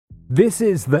This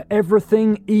is the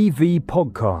Everything EV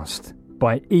podcast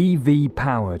by EV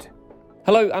Powered.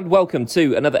 Hello and welcome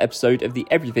to another episode of the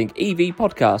Everything EV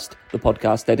podcast, the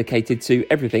podcast dedicated to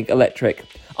everything electric.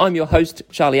 I'm your host,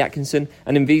 Charlie Atkinson,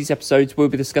 and in these episodes we'll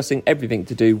be discussing everything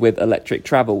to do with electric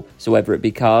travel. So whether it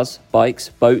be cars, bikes,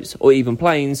 boats, or even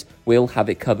planes, we'll have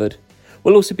it covered.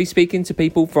 We'll also be speaking to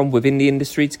people from within the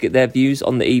industry to get their views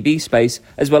on the EV space,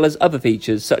 as well as other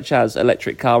features such as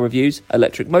electric car reviews,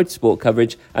 electric motorsport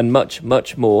coverage, and much,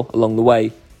 much more along the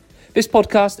way. This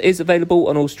podcast is available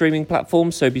on all streaming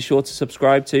platforms, so be sure to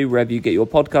subscribe to wherever you get your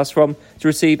podcast from to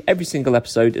receive every single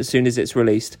episode as soon as it's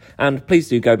released. And please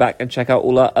do go back and check out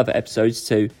all our other episodes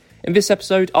too. In this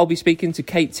episode, I'll be speaking to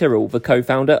Kate Tyrrell, the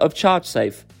co-founder of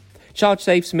ChargeSafe.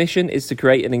 ChargeSafe's mission is to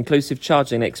create an inclusive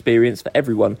charging experience for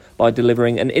everyone by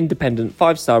delivering an independent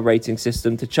 5-star rating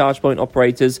system to charge point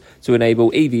operators to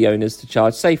enable EV owners to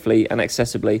charge safely and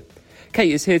accessibly.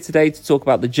 Kate is here today to talk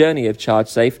about the journey of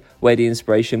ChargeSafe, where the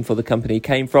inspiration for the company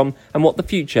came from, and what the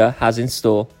future has in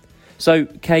store. So,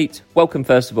 Kate, welcome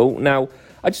first of all. Now,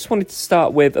 I just wanted to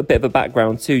start with a bit of a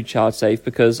background to ChargeSafe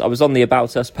because I was on the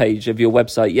About Us page of your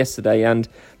website yesterday and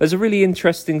there's a really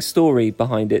interesting story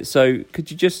behind it. So could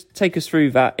you just take us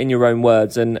through that in your own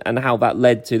words and how that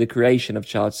led to the creation of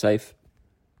ChargeSafe?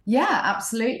 Yeah,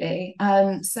 absolutely.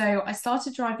 So I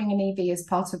started driving an EV as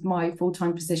part of my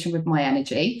full-time position with My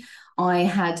Energy. I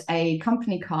had a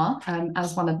company car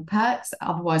as one of the perks.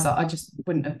 Otherwise, I just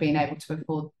wouldn't have been able to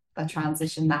afford a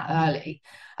transition that early.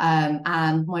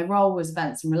 And my role was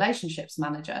events and relationships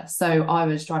manager. So I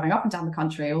was driving up and down the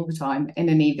country all the time in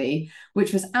an EV,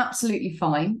 which was absolutely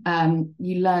fine.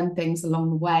 You learn things along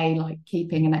the way, like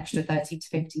keeping an extra 30 to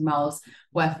 50 miles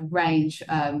worth of range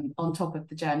on top of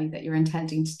the journey that you're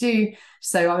intending to do.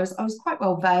 So I was quite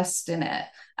well versed in it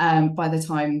by the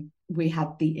time we had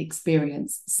the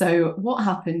experience. So what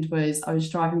happened was I was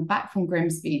driving back from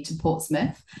Grimsby to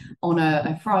Portsmouth on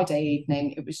a Friday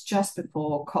evening. It was just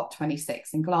before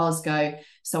COP26 in Glasgow.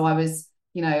 So I was,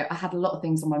 I had a lot of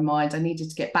things on my mind. I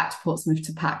needed to get back to Portsmouth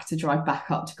to pack to drive back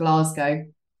up to Glasgow.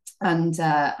 And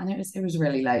it was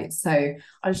really late. So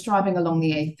I was driving along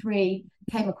the A3,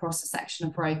 came across a section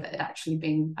of road that had actually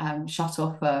been shut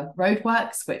off for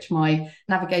roadworks, which my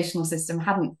navigational system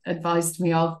hadn't advised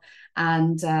me of.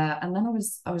 And then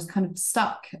I was kind of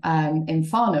stuck in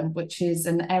Farnham, which is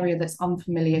an area that's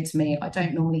unfamiliar to me. I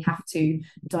don't normally have to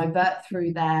divert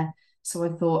through there. So I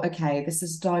thought, okay, this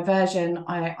is a diversion.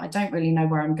 I don't really know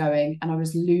where I'm going. And I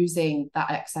was losing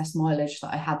that excess mileage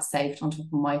that I had saved on top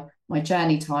of my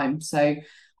journey time. So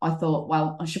I thought,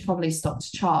 well, I should probably stop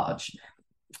to charge.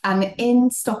 And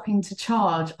in stopping to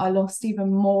charge, I lost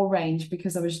even more range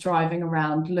because I was driving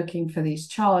around looking for these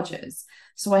chargers.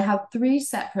 So I had 3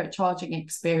 separate charging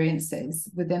experiences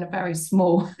within a very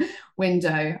small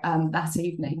window that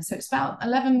evening. So it's about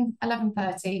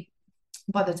 11:30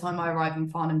 by the time I arrived in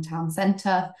Farnham town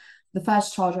centre. The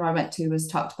first charger I went to was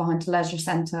tucked behind a leisure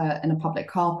centre in a public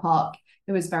car park.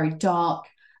 It was very dark.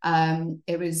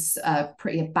 It was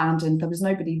pretty abandoned. There was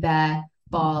nobody there,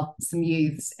 bar some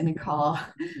youths in a car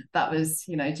that was,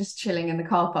 just chilling in the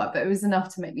car park. But it was enough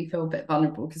to make me feel a bit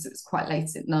vulnerable because it was quite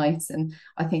late at night. And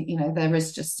I think, there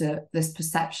is just this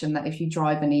perception that if you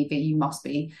drive an EV, you must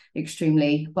be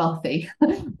extremely wealthy,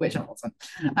 which I wasn't.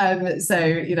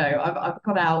 I've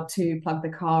got out to plug the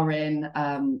car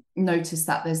in, noticed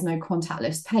that there's no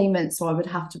contactless payment. So I would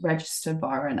have to register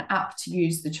via an app to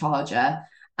use the charger.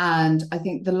 And I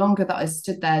think the longer that I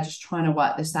stood there just trying to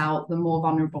work this out, the more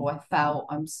vulnerable I felt.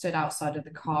 I'm stood outside of the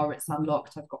car, it's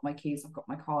unlocked, I've got my keys, I've got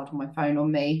my card and my phone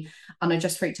on me. And I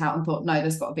just freaked out and thought, no,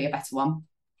 there's got to be a better one.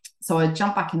 So I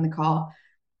jumped back in the car,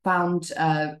 found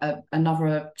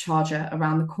another charger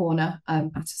around the corner at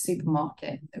a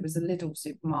supermarket. It was a Lidl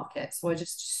supermarket. So I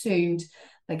just assumed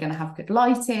they're going to have good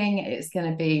lighting, it's going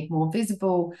to be more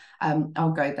visible,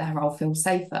 I'll go there, I'll feel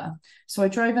safer. So I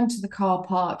drove into the car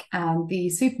park and the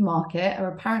supermarket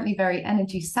are apparently very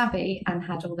energy savvy and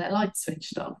had all their lights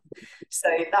switched on. So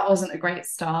that wasn't a great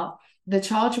start. The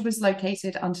charger was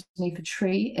located underneath a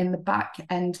tree in the back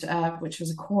end, which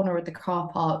was a corner of the car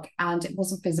park, and it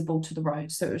wasn't visible to the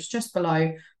road. So it was just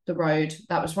below the road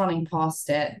that was running past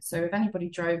it. So if anybody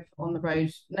drove on the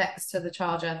road next to the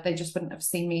charger, they just wouldn't have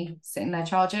seen me sitting there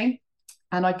charging.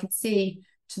 And I could see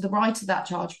to the right of that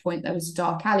charge point, there was a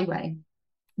dark alleyway.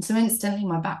 So instantly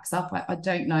my back's up. I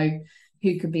don't know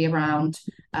who could be around.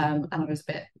 And I was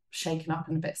a bit shaken up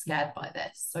and a bit scared by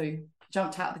this. So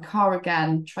jumped out of the car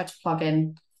again, tried to plug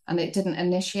in, and it didn't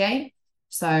initiate.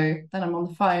 So then I'm on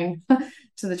the phone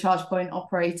to the charge point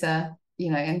operator,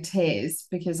 in tears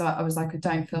because I was like, I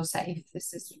don't feel safe.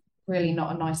 This is really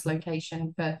not a nice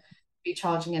location for be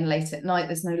charging in late at night.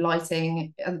 There's no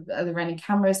lighting. Are there any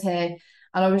cameras here?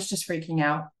 And I was just freaking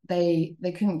out. They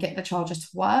couldn't get the charger to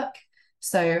work.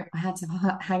 So I had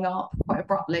to hang up quite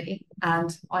abruptly.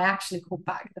 And I actually called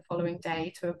back the following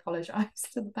day to apologize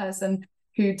to the person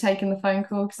who'd taken the phone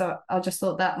call, because I just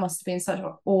thought that must have been such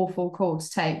an awful call to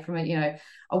take from a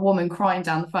woman crying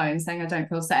down the phone saying, I don't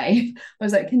feel safe. I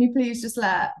was like, can you please just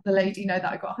let the lady know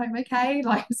that I got home okay?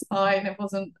 Like, it's fine. It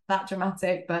wasn't that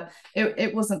dramatic, but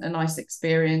it wasn't a nice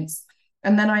experience.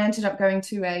 And then I ended up going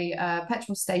to a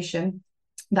petrol station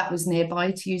that was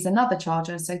nearby to use another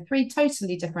charger. So 3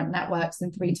 totally different networks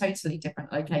in 3 totally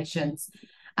different locations.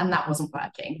 And that wasn't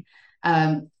working.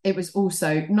 It was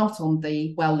also not on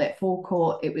the well-lit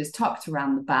forecourt. It was tucked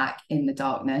around the back in the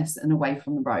darkness and away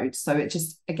from the road. So it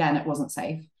just, again, it wasn't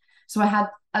safe. So I had,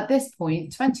 at this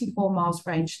point, 24 miles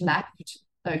range left,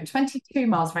 no, 22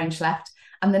 miles range left.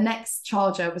 And the next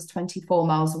charger was 24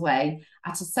 miles away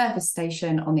at a service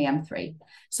station on the M3.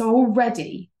 So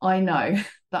already I know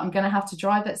that I'm going to have to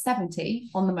drive at 70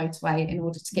 on the motorway in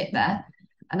order to get there.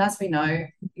 And as we know,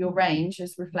 your range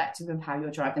is reflective of how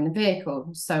you're driving the vehicle.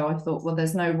 So I thought, well,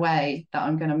 there's no way that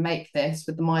I'm going to make this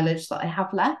with the mileage that I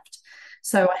have left.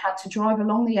 So I had to drive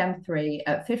along the M3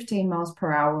 at 15 miles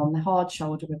per hour on the hard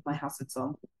shoulder with my hazards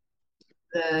on.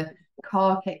 The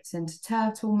car kicked into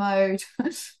turtle mode,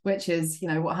 which is,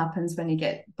 what happens when you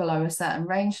get below a certain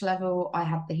range level. I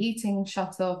had the heating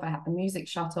shut off, I had the music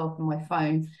shut off, and my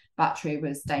phone battery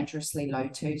was dangerously low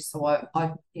too. So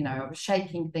I was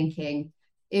shaking, thinking,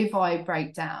 if I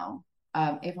break down,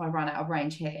 if I run out of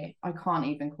range here, I can't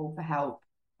even call for help.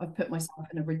 I've put myself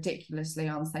in a ridiculously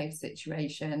unsafe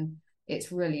situation.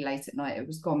 It's really late at night. It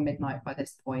was gone midnight by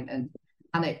this point, and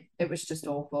it was just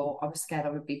awful. I was scared I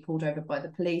would be pulled over by the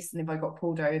police. And if I got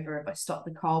pulled over, if I stopped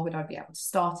the car, would I be able to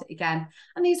start it again?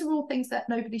 And these are all things that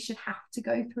nobody should have to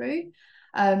go through,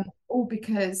 all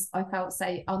because I felt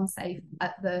unsafe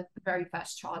at the very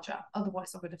first charger.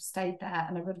 Otherwise, I would have stayed there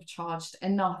and I would have charged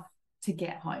enough to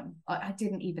get home. I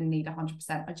didn't even need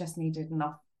 100%. I just needed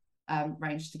enough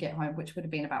range to get home, which would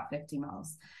have been about 50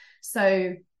 miles.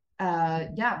 So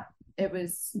it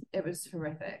was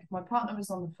horrific. My partner was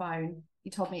on the phone.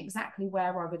 He told me exactly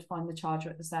where I would find the charger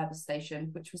at the service station,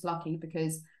 which was lucky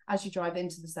because as you drive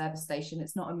into the service station,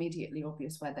 it's not immediately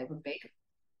obvious where they would be.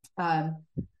 And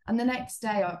the next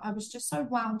day, I was just so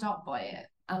wound up by it.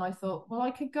 And I thought, well, I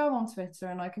could go on Twitter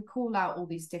and I could call out all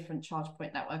these different charge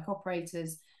point network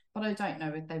operators, but I don't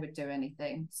know if they would do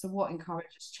anything. So what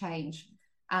encourages change?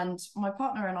 And my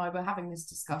partner and I were having this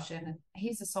discussion, and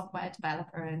he's a software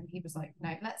developer, and he was like,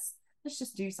 no, let's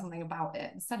just do something about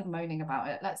it. Instead of moaning about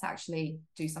it, let's actually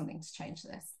do something to change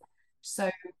this. So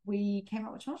we came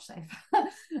up with ChargeSafe.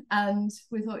 And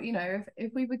we thought,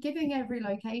 if we were giving every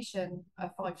location a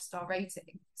 5-star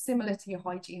rating, similar to your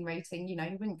hygiene rating, you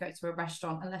wouldn't go to a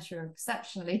restaurant unless you're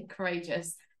exceptionally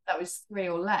courageous, that was 3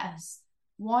 or less.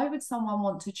 Why would someone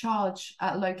want to charge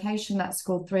at a location that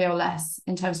scored 3 or less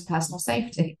in terms of personal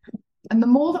safety? And the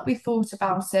more that we thought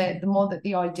about it, the more that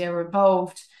the idea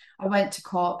evolved. I went to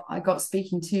COP. I got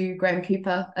speaking to Graham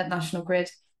Cooper at National Grid.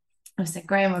 I said,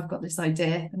 Graham, I've got this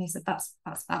idea. And he said, that's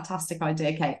a fantastic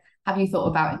idea, Kate. Have you thought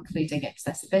about including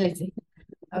accessibility?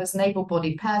 I was an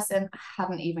able-bodied person. I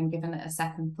hadn't even given it a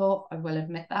second thought. I will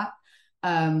admit that.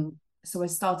 So I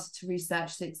started to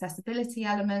research the accessibility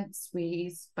elements.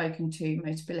 We've spoken to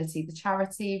Motability, the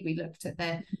charity. We looked at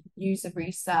their user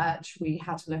research. We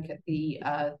had to look at the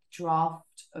draft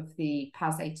of the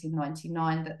PAS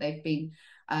 1899 that they've been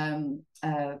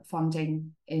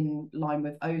funding in line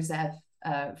with OZEV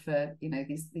for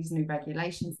these new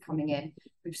regulations coming in.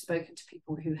 We've spoken to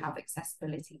people who have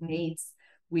accessibility needs.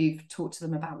 We've talked to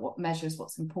them about what measures,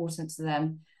 what's important to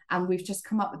them. And we've just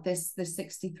come up with this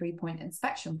 63-point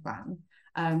inspection plan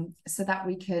so that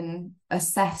we can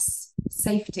assess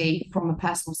safety from a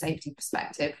personal safety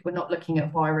perspective. We're not looking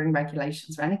at wiring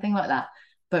regulations or anything like that.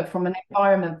 But from an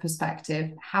environment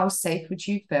perspective, how safe would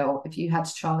you feel if you had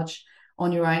to charge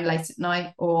on your own late at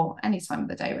night or any time of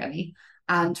the day, really?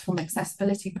 And from an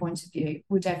accessibility point of view,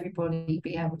 would everybody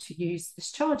be able to use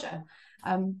this charger?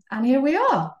 And here we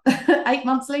are, 8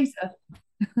 months later.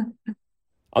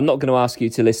 I'm not going to ask you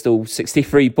to list all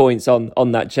 63 points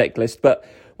on that checklist, but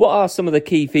what are some of the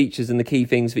key features and the key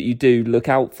things that you do look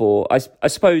out for? I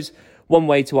suppose one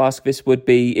way to ask this would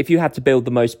be, if you had to build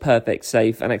the most perfect,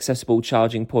 safe and accessible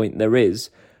charging point there is,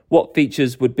 what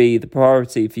features would be the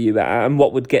priority for you and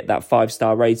what would get that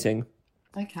 5-star rating?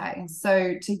 Okay,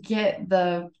 so to get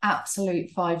the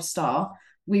absolute 5-star,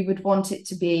 we would want it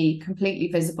to be completely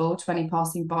visible to any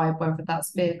passing by, whether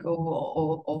that's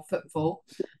vehicle or footfall.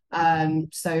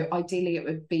 So ideally it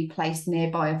would be placed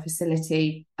nearby a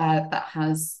facility that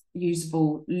has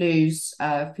usable loos,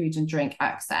 food and drink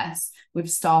access with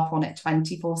staff on it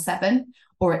 24/7,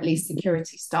 or at least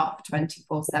security staff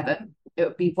 24/7. It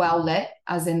would be well lit,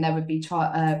 as in there would be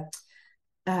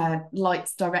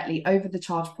lights directly over the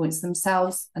charge points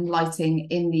themselves and lighting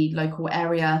in the local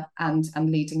area and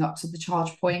leading up to the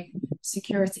charge point.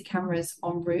 Security cameras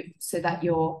en route so that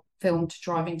you're filmed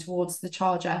driving towards the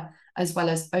charger as well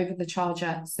as over the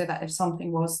charger, so that if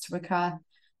something was to occur,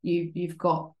 you've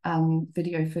got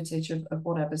video footage of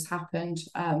whatever's happened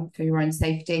for your own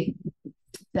safety.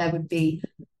 There would be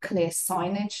clear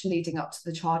signage leading up to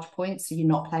the charge point, so you're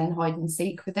not playing hide and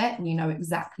seek with it, and you know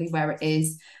exactly where it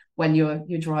is when you're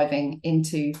driving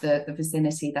into the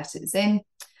vicinity that it's in.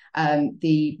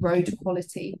 The road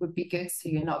quality would be good, so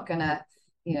you're not gonna,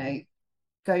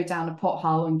 go down a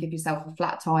pothole and give yourself a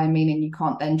flat tire, meaning you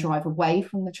can't then drive away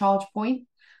from the charge point.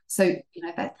 So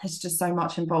there's just so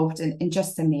much involved in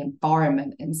just in the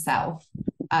environment itself.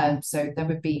 So there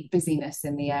would be busyness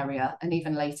in the area, and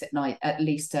even late at night, at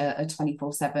least a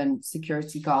 24/7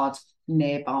 security guard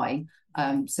nearby,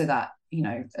 so that,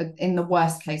 in the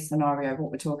worst case scenario,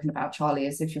 what we're talking about, Charlie,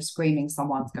 is if you're screaming,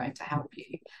 someone's going to help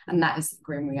you. And that is the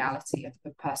grim reality of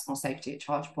personal safety at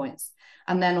charge points.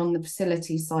 And then on the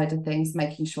facility side of things,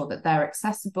 making sure that they're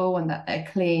accessible and that they're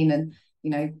clean and,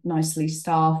 nicely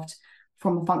staffed.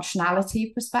 From a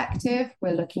functionality perspective,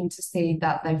 we're looking to see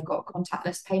that they've got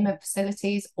contactless payment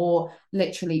facilities, or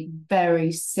literally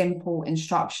very simple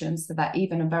instructions so that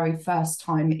even a very first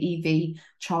time EV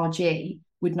chargee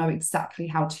would know exactly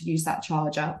how to use that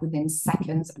charger within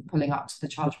seconds of pulling up to the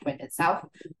charge point itself,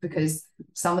 because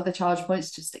some of the charge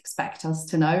points just expect us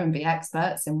to know and be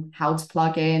experts in how to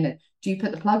plug in. And do you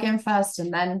put the plug in first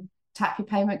and then tap your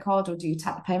payment card, or do you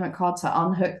tap the payment card to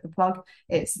unhook the plug?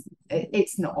 It's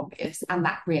not obvious, and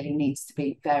that really needs to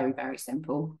be very, very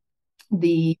simple.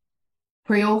 The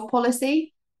pre-auth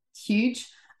policy, huge.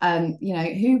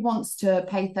 Who wants to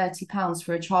pay £30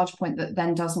 for a charge point that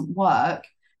then doesn't work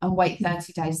and wait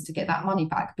 30 days to get that money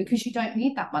back? Because you don't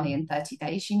need that money in 30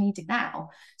 days, you need it now.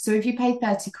 So if you pay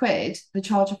 30 quid, the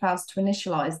charger fails to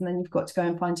initialize, and then you've got to go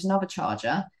and find another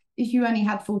charger. If you only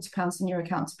had £40 in your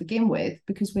account to begin with,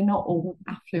 because we're not all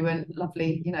affluent,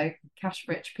 lovely, cash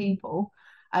rich people,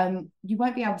 you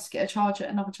won't be able to get a charge at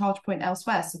another charge point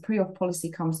elsewhere. So pre-auth policy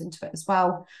comes into it as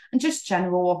well. And just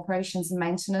general operations and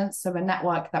maintenance. So a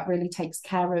network that really takes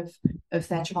care of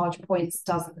their charge points,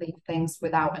 doesn't leave things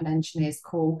without an engineer's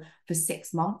call for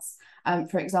 6 months.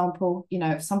 For example,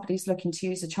 if somebody's looking to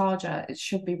use a charger, it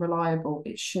should be reliable,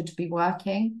 it should be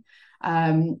working.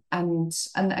 And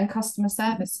customer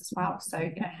service as well. So,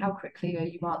 how quickly are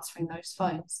you answering those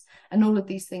phones? And all of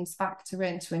these things factor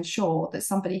in to ensure that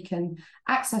somebody can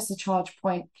access a charge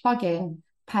point, plug in,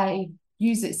 pay,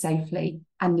 use it safely,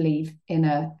 and leave in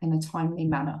a timely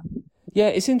manner. Yeah,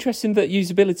 it's interesting that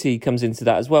usability comes into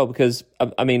that as well, because,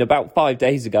 about 5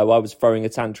 days ago, I was throwing a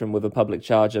tantrum with a public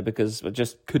charger because I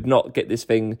just could not get this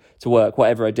thing to work,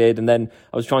 whatever I did. And then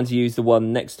I was trying to use the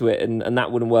one next to it, and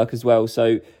that wouldn't work as well.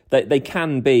 So they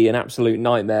can be an absolute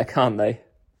nightmare, can't they?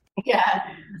 Yeah.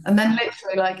 And then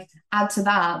literally add to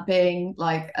that being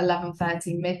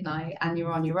 11:30 midnight and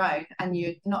you're on your own, and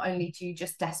you not only do you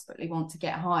just desperately want to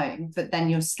get home, but then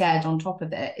you're scared on top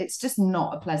of it. It's just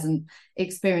not a pleasant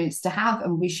experience to have,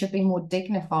 and we should be more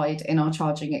dignified in our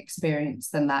charging experience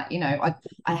than that.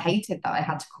 I hated that I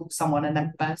had to call someone and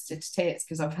then burst into tears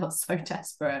because I felt so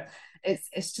desperate.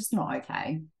 It's just not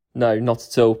okay. No, not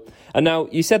at all. And now,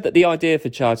 you said that the idea for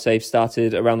ChargeSafe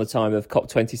started around the time of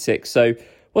COP26. So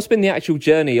what's been the actual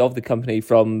journey of the company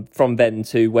from then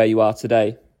to where you are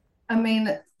today?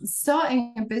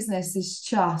 Starting a business is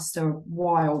just a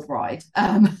wild ride.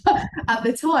 At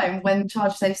the time when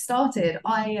ChargeSafe started,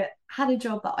 I had a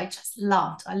job that I just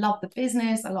loved. I loved the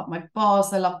business, I loved my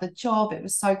boss, I loved the job. It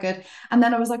was so good. And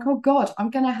then I was like, oh God, I'm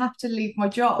going to have to leave my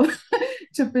job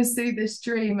to pursue this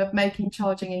dream of making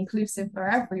charging inclusive for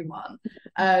everyone.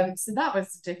 So that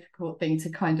was a difficult thing to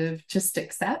kind of just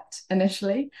accept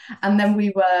initially. And then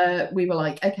we were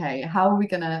like, okay, how are we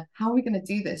gonna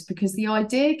do this? Because the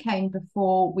idea came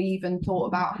before we even thought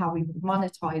about how we would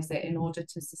monetize it in order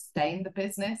to sustain the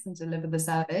business and deliver the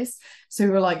service. So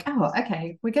we were like, oh,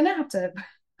 okay, we're gonna have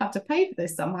to pay for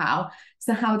this somehow.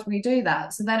 So how do we do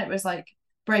that? So then it was like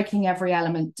breaking every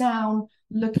element down,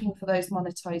 looking for those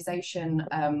monetization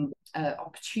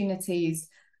opportunities.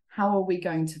 How are we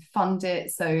going to fund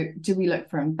it? So do we look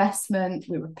for investment?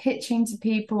 We were pitching to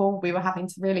people. We were having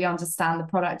to really understand the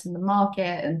product and the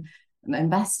market and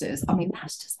investors. I mean,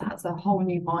 that's a whole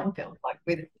new minefield. Like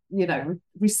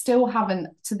we still haven't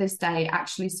to this day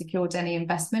actually secured any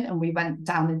investment, and we went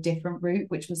down a different route,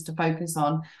 which was to focus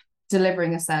on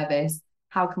delivering a service.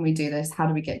 How can we do this? How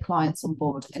do we get clients on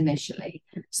board initially?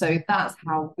 So that's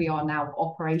how we are now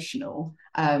operational.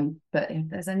 But if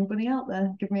there's anybody out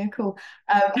there, give me a call.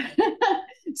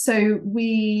 So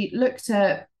we looked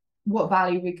at what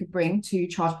value we could bring to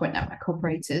charge point network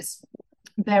operators.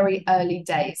 Very early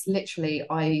days, literally,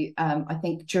 I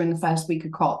think during the first week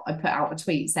of COP, I put out a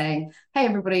tweet saying, hey,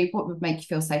 everybody, what would make you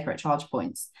feel safer at charge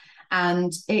points?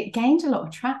 And it gained a lot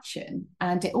of traction.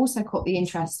 And it also caught the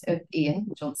interest of Ian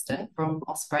Johnston from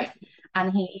Osprey.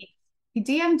 And he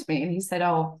DM'd me and he said,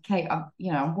 oh, Kate,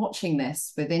 I'm watching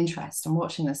this with interest. I'm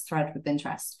watching this thread with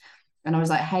interest. And I was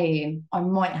like, hey, I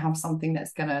might have something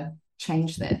that's going to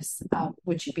change this.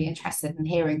 Would you be interested in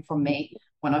hearing from me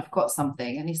when I've got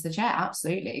something? And he said, yeah,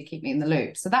 absolutely, keep me in the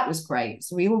loop. So that was great.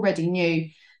 So we already knew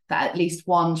that at least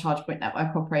one charge point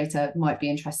network operator might be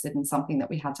interested in something that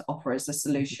we had to offer as a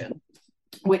solution,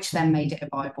 which then made it a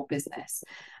viable business.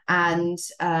 And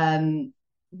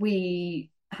we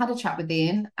had a chat with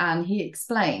Ian, and he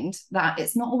explained that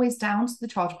it's not always down to the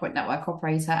charge point network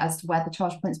operator as to where the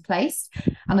charge point's placed.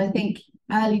 And I think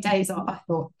early days, I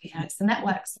thought, it's the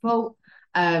network's fault.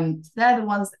 They're the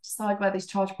ones that decide where these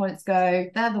charge points go.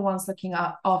 They're the ones looking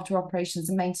after operations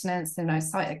and maintenance,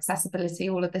 site accessibility,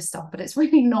 all of this stuff. But it's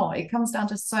really not. It comes down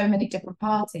to so many different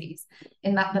parties,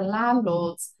 in that the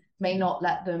landlords may not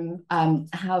let them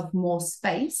have more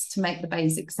space to make the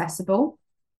bays accessible.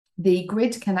 The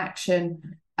grid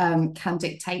connection can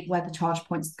dictate where the charge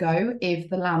points go if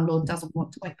the landlord doesn't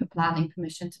want to wait for planning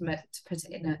permission to put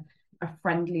it in a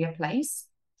friendlier place.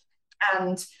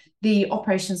 And the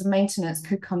operations and maintenance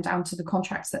could come down to the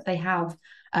contracts that they have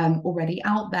already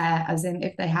out there, as in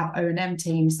if they have O&M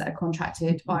teams that are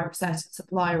contracted by a certain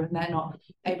supplier and they're not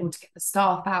able to get the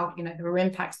staff out, there are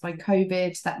impacts by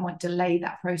COVID that might delay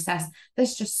that process.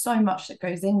 There's just so much that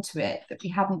goes into it that we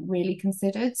haven't really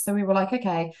considered. So we were like,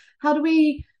 okay, how do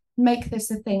we make this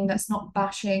a thing that's not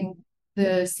bashing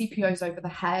the CPOs over the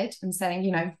head and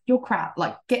saying, you're crap,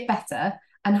 like get better?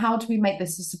 And how do we make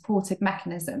this a supportive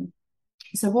mechanism?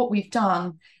 So what we've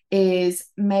done is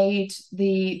made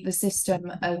the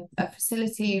system a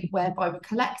facility whereby we're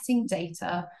collecting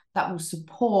data that will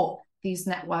support these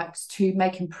networks to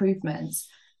make improvements.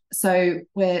 So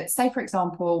say, for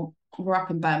example, we're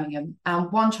up in Birmingham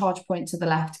and one charge point to the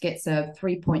left gets a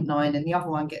 3.9 and the other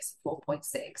one gets a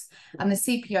 4.6. And the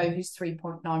CPO who's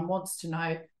 3.9 wants to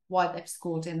know why they've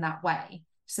scored in that way.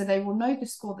 So they will know the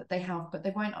score that they have, but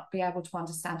they won't be able to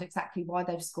understand exactly why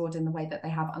they've scored in the way that they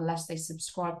have unless they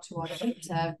subscribe to our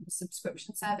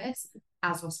subscription service,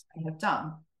 as Osprey have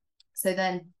done. So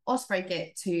then Osprey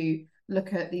get to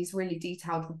look at these really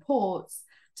detailed reports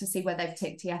to see whether they've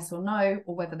ticked yes or no,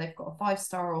 or whether they've got a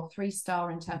 5-star or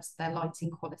 3-star in terms of their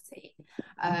lighting quality.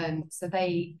 So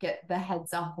they get the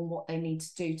heads up on what they need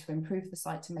to do to improve the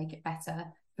site to make it better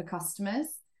for customers.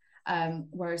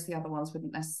 Whereas the other ones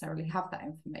wouldn't necessarily have that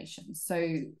information.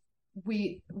 So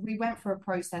we went through a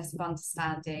process of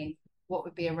understanding what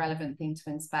would be a relevant thing to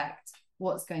inspect,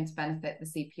 what's going to benefit the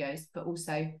CPOs, but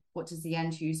also what does the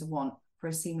end user want for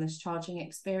a seamless charging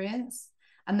experience.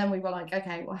 And then we were like,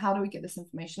 okay, well, how do we get this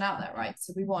information out there, right?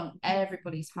 So we want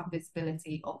everybody to have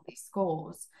visibility of these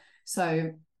scores.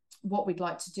 So what we'd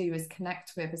like to do is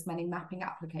connect with as many mapping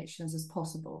applications as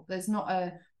possible. There's not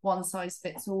a one size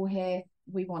fits all here.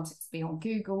 We want it to be on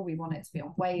Google, we want it to be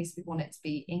on Waze, we want it to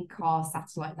be in-car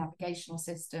satellite navigational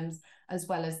systems, as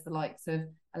well as the likes of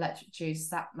Electric Juice,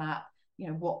 SatMap,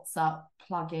 WhatsApp,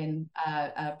 plug-in,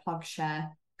 plug-share,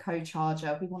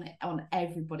 co-charger. We want it on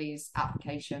everybody's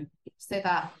application so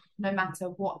that no matter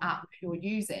what app you're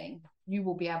using, you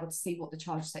will be able to see what the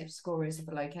ChargeSafe score is of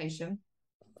the location.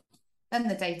 Then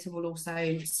the data will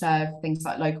also serve things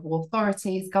like local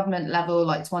authorities, government level,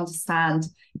 like to understand,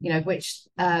 which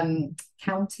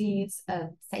counties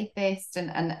are safest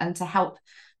and to help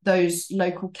those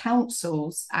local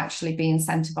councils actually be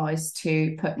incentivized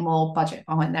to put more budget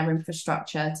behind their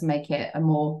infrastructure to make it a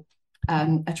more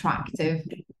attractive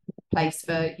place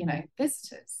for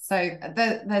visitors. So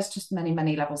there's just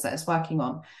many levels that it's working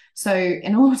on. So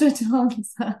in order to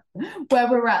answer where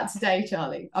we're at today,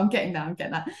 Charlie, I'm getting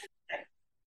that.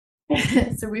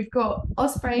 So we've got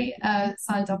Osprey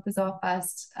signed up as our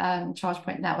first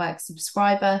ChargePoint Network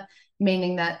subscriber,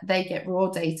 meaning that they get raw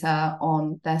data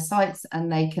on their sites and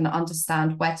they can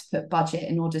understand where to put budget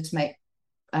in order to make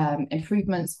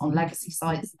improvements on legacy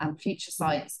sites and future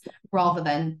sites, rather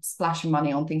than splashing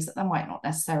money on things that they might not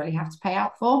necessarily have to pay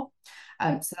out for.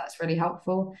 So that's really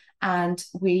helpful. And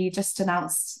we just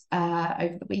announced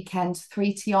over the weekend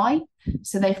 3TI.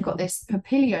 So they've got this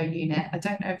Papilio unit. I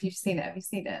don't know if you've seen it. Have you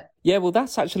seen it? Yeah, well,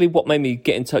 that's actually what made me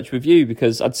get in touch with you,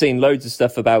 because I'd seen loads of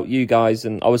stuff about you guys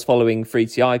and I was following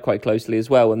 3TI quite closely as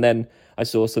well. And then I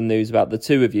saw some news about the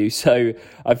two of you. So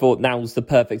I thought now's the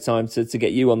perfect time to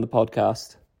get you on the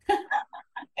podcast.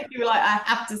 You were like, I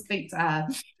have to speak to her.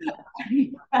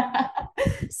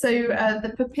 So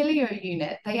the Papilio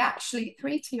unit, they actually,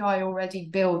 3TI already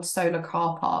build solar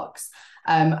car parks.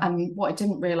 And what I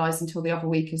didn't realise until the other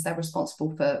week is they're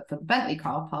responsible for the Bentley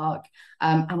car park,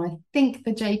 and I think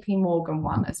the JP Morgan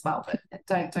one as well. But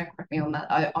don't quote me on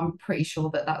that. I'm pretty sure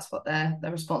that that's what they're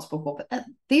responsible for. But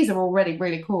these are already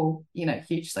really cool,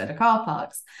 huge solar car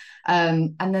parks.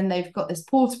 And then they've got this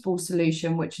portable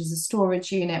solution, which is a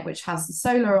storage unit which has the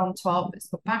solar on top. It's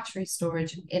got battery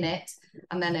storage in it,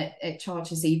 and then it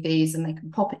charges EVs, and they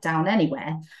can pop it down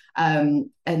anywhere.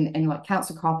 In like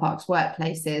council car parks,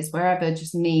 workplaces, wherever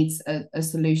just needs a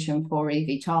solution for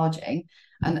EV charging,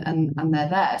 and they're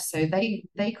there. So they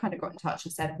kind of got in touch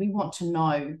and said, we want to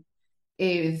know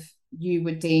if you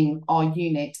would deem our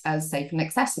unit as safe and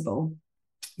accessible.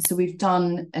 So we've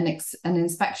done an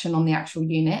inspection on the actual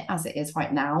unit as it is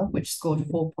right now, which scored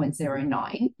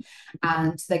 4.09,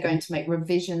 and they're going to make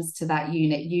revisions to that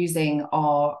unit using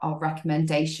our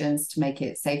recommendations to make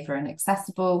it safer and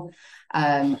accessible.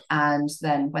 And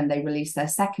then when they release their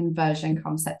second version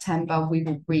come September, we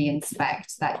will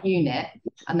re-inspect that unit.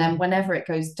 And then whenever it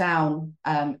goes down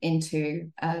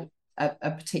into a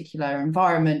particular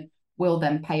environment, we'll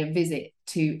then pay a visit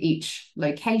to each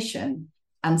location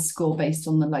and score based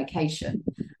on the location,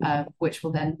 which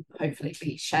will then hopefully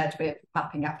be shared with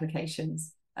mapping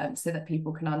applications, so that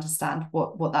people can understand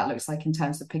what that looks like in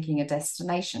terms of picking a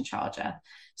destination charger.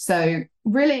 So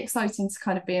really exciting to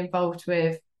kind of be involved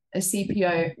with a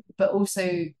CPO, but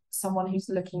also someone who's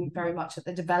looking very much at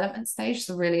the development stage,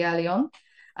 so really early on,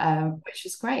 which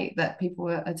is great that people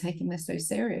are taking this so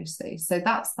seriously. So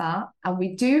that's that. And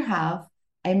we do have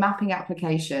a mapping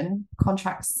application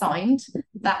contract signed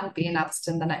that will be announced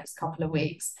in the next couple of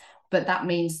weeks, but that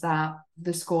means that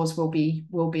the scores will be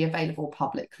available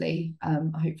publicly,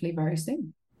 hopefully very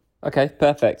soon. Okay,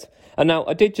 perfect. And now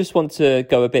I did just want to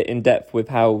go a bit in depth with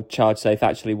how ChargeSafe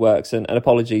actually works, and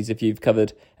apologies if you've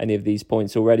covered any of these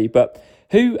points already, but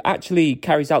who actually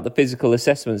carries out the physical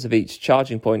assessments of each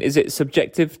charging point? Is it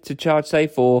subjective to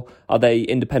ChargeSafe, or are they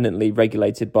independently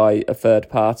regulated by a third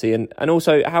party? And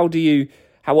also,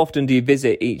 how often do you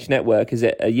visit each network? Is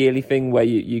it a yearly thing where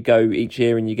you go each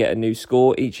year and you get a new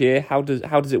score each year? How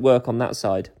does it work on that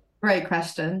side? Great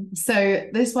question. So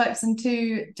this works in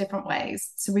two different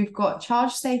ways. So we've got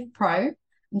ChargeSafe Pro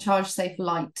and ChargeSafe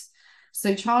Lite.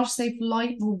 So ChargeSafe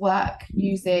Lite will work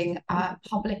using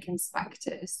public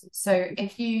inspectors. So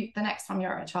if the next time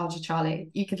you're at a Charger Charlie,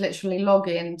 you could literally log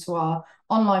into our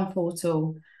online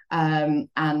portal and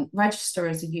register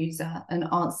as a user and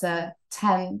answer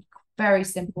 10 very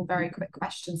simple, very quick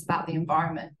questions about the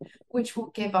environment, which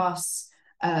will give us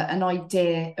an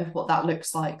idea of what that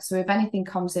looks like. So if anything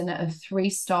comes in at a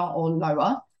 3-star or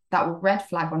lower, that will red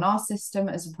flag on our system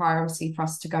as a priority for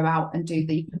us to go out and do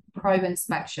the pro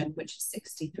inspection, which is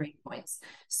 63 points.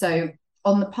 So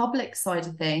on the public side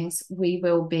of things, we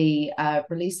will be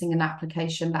releasing an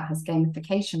application that has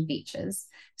gamification features.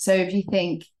 So if you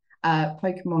think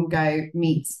Pokemon Go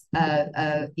meets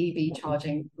EV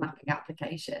charging mapping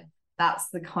application, that's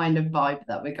the kind of vibe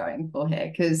that we're going for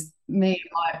here. Because me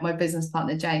and my business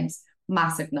partner James,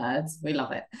 massive nerds, we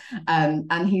love it,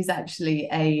 and he's actually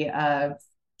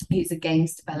he's a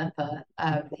games developer.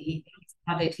 He's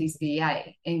added his VA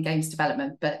in games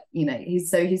development, but he's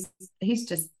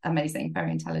just amazing, very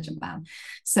intelligent man.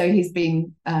 So he's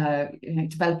been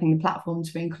developing the platform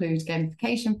to include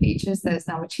gamification features. There's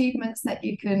now achievements that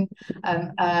you can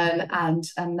earn,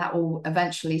 and that will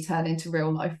eventually turn into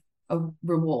real life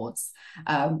rewards.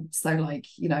 So like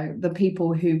the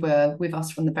people who were with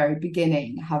us from the very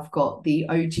beginning have got the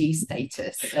OG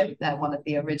status, so they're one of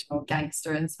the original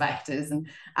gangster inspectors,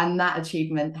 and that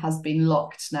achievement has been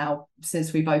locked now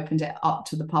since we've opened it up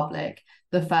to the public.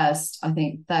 The first, I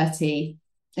think, 30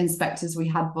 inspectors we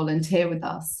had volunteer with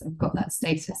us have got that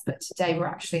status, but today we're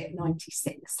actually at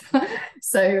 96.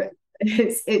 So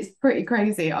it's pretty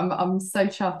crazy. I'm so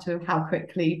chuffed with how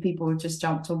quickly people have just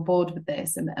jumped on board with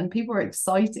this, and people are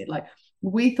excited. Like,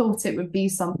 we thought it would be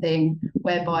something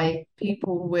whereby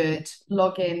people would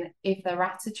log in if they're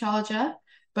at a charger,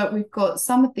 but we've got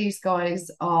some of these guys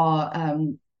are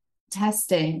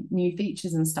testing new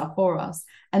features and stuff for us,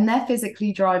 and they're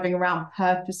physically driving around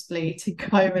purposefully to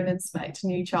go and inspect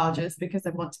new chargers because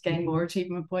they want to gain more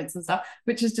achievement points and stuff,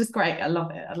 which is just great. I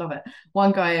love it.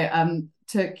 One guy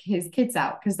took his kids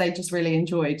out because they just really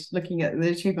enjoyed looking at the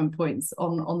achievement points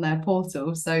on their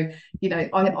portal. So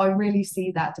I really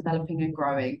see that developing and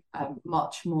growing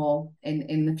much more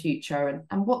in the future,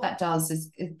 and what that does is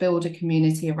build a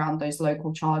community around those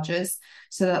local chargers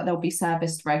so that they'll be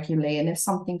serviced regularly, and if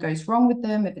something goes wrong with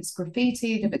them, if it's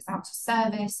graffitied, if it's out of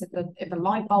service, if a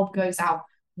light bulb goes out,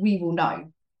 we will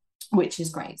know, which is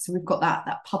great. So we've got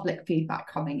that public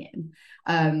feedback coming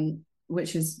in,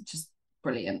 which is just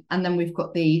brilliant. And then we've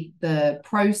got the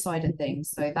pro side of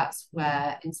things. So that's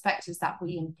where inspectors that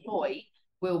we employ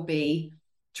will be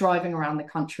driving around the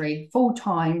country full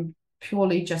time,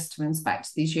 purely just to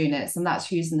inspect these units. And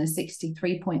that's using a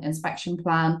 63-point inspection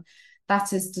plan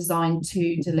that is designed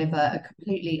to deliver a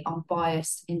completely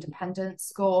unbiased independent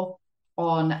score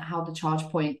on how the charge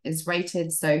point is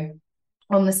rated. So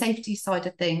on the safety side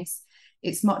of things,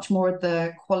 it's much more of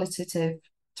the qualitative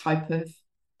type of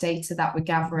data that we're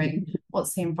gathering.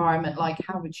 What's the environment like?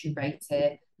 How would you rate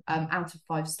it? Out of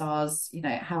 5 stars,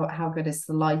 how good is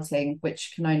the lighting,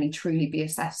 which can only truly be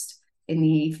assessed in the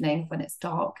evening when it's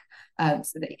dark,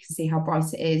 so that you can see how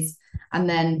bright it is. And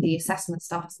then the assessment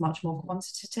stuff is much more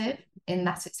quantitative in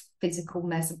that it's physical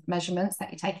measurements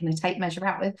that you're taking a tape measure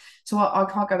out with. So I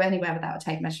can't go anywhere without a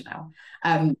tape measure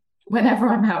now. Whenever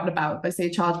I'm out and about, if I see a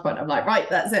charge point, I'm like, right,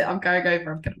 that's it. I'm going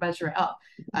over. I'm going to measure it up,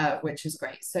 which is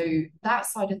great. So that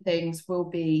side of things will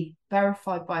be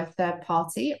verified by a third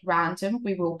party at random.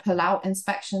 We will pull out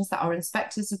inspections that our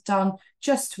inspectors have done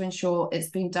just to ensure it's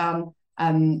been done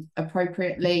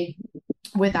appropriately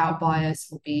without bias.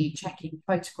 We'll be checking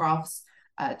photographs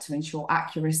to ensure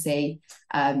accuracy,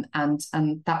 and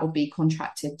that will be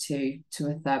contracted to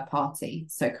a third party.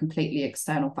 So completely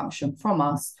external function from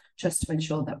us, just to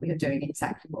ensure that we are doing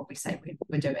exactly what we say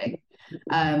we're doing.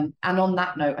 And on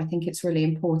that note, I think it's really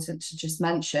important to just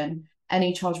mention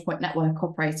any ChargePoint network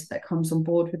operator that comes on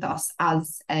board with us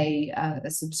as a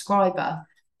subscriber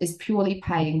is purely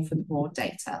paying for the raw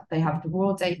data. They have the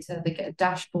raw data, they get a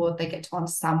dashboard, they get to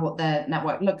understand what their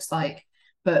network looks like,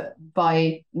 but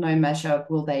by no measure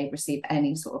will they receive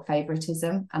any sort of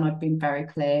favoritism. And I've been very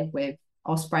clear with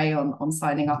Osprey on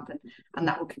signing up, and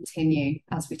that will continue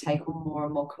as we take on more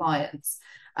and more clients.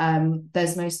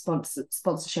 There's no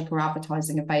sponsorship or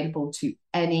advertising available to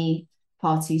any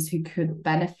parties who could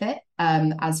benefit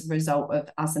as a result of,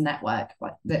 as a network.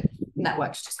 Like, the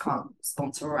networks just can't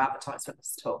sponsor or advertise with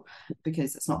us at all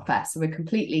because it's not fair. So we're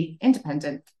completely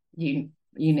independent,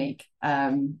 unique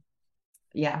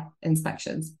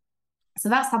inspections. So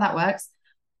that's how that works.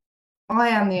 I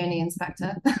am the only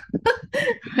inspector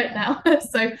right now,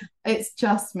 so it's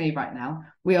just me right now.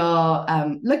 We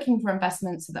are looking for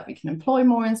investment so that we can employ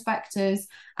more inspectors,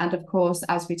 and of course,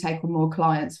 as we take on more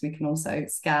clients, we can also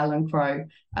scale and grow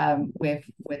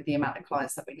with the amount of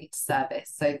clients that we need to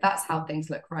service. So that's how things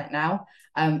look right now.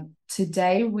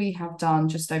 Today we have done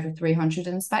just over 300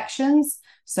 inspections.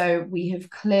 So we have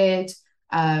cleared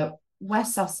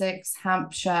West Sussex,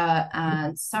 Hampshire,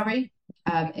 and Surrey.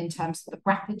 In terms of the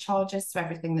rapid chargers, so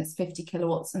everything that's 50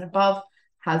 kilowatts and above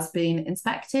has been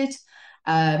inspected,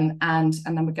 and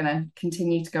then we're going to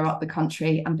continue to go up the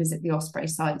country and visit the Osprey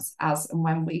sites as and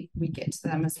when we get to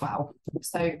them as well.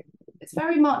 So it's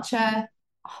very much a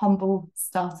humble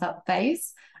startup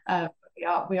phase.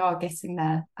 We are getting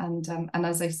there, and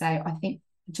as I say, I think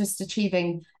just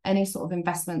achieving any sort of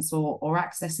investments or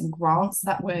accessing grants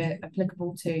that we're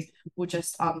applicable to will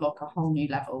just unlock a whole new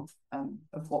level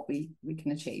of what we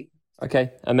can achieve.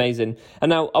 Okay, amazing. And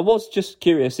now I was just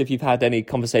curious if you've had any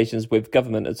conversations with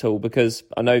government at all, because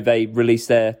I know they released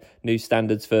their new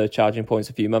standards for charging points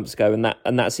a few months ago,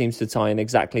 and that seems to tie in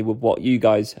exactly with what you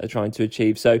guys are trying to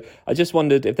achieve. So I just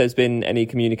wondered if there's been any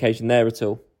communication there at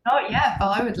all. Oh yeah, but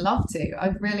I would love to.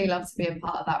 I'd really love to be a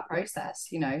part of that process,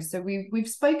 So we've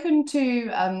spoken to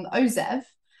OZEV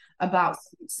about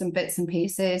some bits and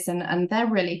pieces, and they're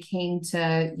really keen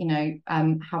to,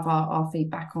 have our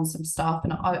feedback on some stuff.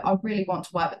 And I really want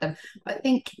to work with them. I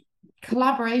think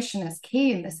collaboration is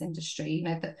key in this industry.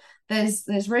 That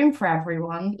there's room for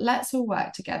everyone. Let's all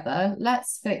work together.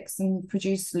 Let's fix and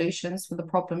produce solutions for the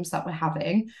problems that we're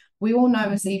having. We all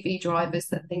know as EV drivers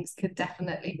that things could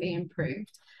definitely be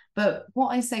improved. But what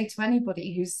I say to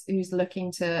anybody who's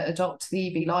looking to adopt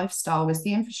the EV lifestyle is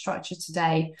the infrastructure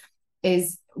today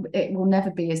it will never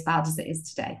be as bad as it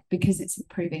is today, because it's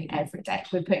improving every day.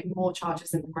 We're putting more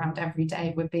chargers in the ground every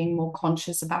day. We're being more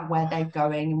conscious about where they're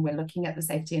going, and we're looking at the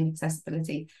safety and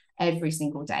accessibility every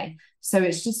single day. So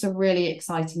it's just a really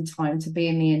exciting time to be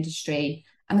in the industry.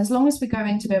 And as long as we go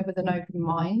into it with an open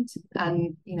mind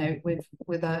and,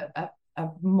 with a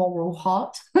moral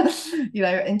heart,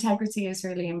 integrity is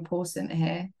really important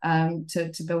here,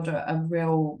 to build a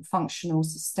real functional,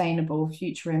 sustainable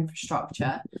future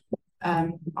infrastructure.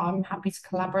 I'm happy to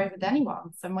collaborate with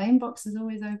anyone. So my inbox is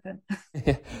always open.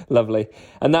 Lovely.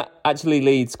 And that actually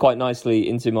leads quite nicely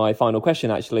into my final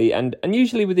question, actually. And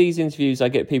usually with these interviews, I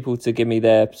get people to give me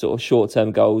their sort of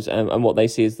short-term goals and what they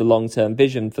see as the long-term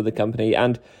vision for the company.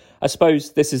 And I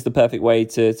suppose this is the perfect way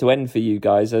to end for you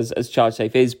guys, as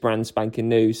ChargeSafe is brand spanking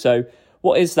new. So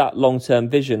what is that long-term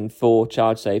vision for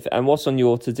ChargeSafe, and what's on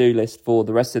your to-do list for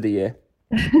the rest of the year?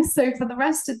 So for the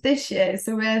rest of this year,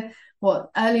 so we're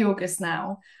early August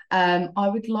now, I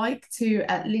would like to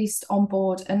at least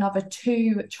onboard another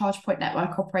 2 ChargePoint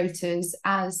network operators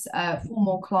as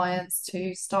formal clients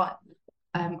to start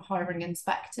hiring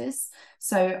inspectors.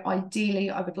 So ideally,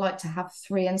 I would like to have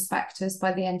 3 inspectors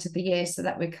by the end of the year, so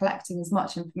that we're collecting as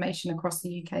much information across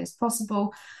the UK as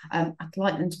possible. I'd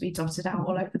like them to be dotted out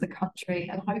all over the country,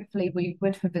 and hopefully we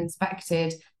would have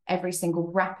inspected every single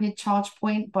rapid charge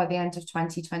point by the end of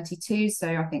 2022. So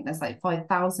I think there's like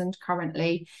 5,000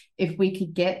 currently. If we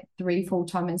could get 3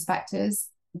 full-time inspectors,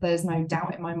 there's no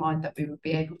doubt in my mind that we would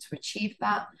be able to achieve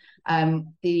that.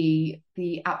 The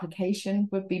application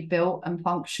would be built and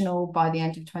functional by the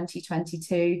end of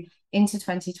 2022. Into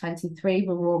 2023,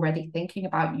 we're already thinking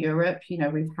about Europe.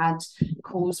 We've had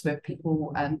calls with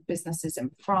people and businesses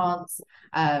in France.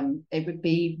 It would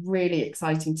be really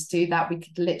exciting to do that. We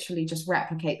could literally just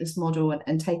replicate this model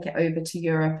and take it over to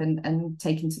Europe and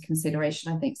take into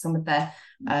consideration, I think, some of their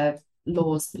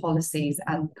laws, policies,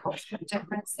 and cultural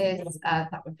differences.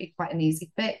 That would be quite an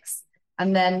easy fix.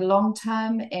 And then long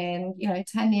term, in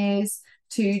 10 years,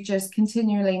 to just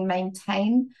continually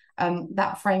maintain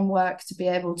that framework to be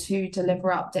able to deliver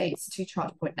updates to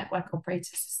ChargePoint network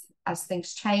operators as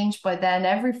things change. By then,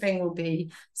 everything will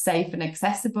be safe and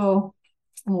accessible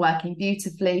and working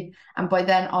beautifully. And by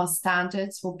then, our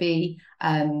standards will be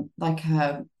like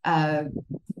an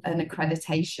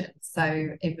accreditation. So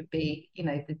it would be,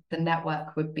 the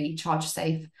network would be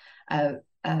ChargeSafe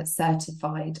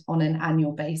certified on an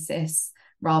annual basis,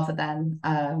 rather than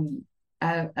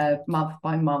a month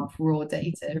by month raw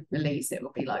data release. It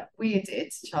will be like, we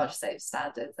did ChargeSafe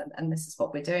standards, and this is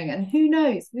what we're doing. And who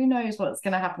knows what's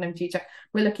going to happen in future.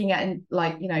 We're looking at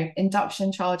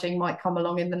induction charging might come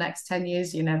along in the next 10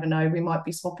 years. You never know. We might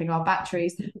be swapping our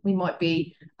batteries. We might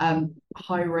be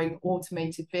hiring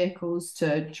automated vehicles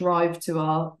to drive to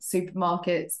our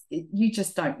supermarkets. You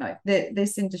just don't know.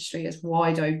 This industry is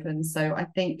wide open. So I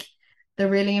think the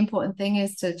really important thing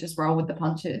is to just roll with the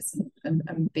punches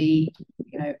and be,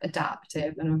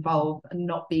 adaptive and evolve, and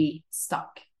not be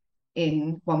stuck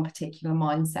in one particular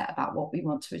mindset about what we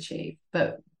want to achieve.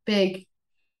 But big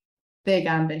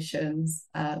ambitions,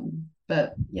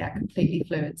 but yeah, completely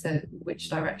fluid to which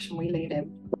direction we lean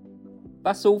in.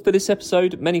 That's all for this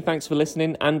episode. Many thanks for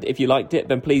listening, and if you liked it,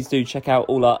 then please do check out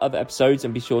all our other episodes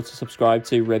and be sure to subscribe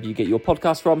to wherever you get your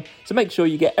podcast from, to make sure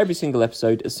you get every single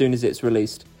episode as soon as it's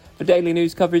released. For daily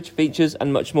news coverage, features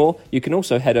and much more, you can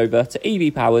also head over to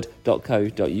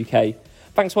evpowered.co.uk.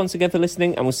 Thanks once again for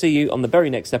listening, and we'll see you on the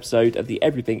very next episode of the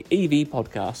Everything EV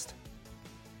podcast.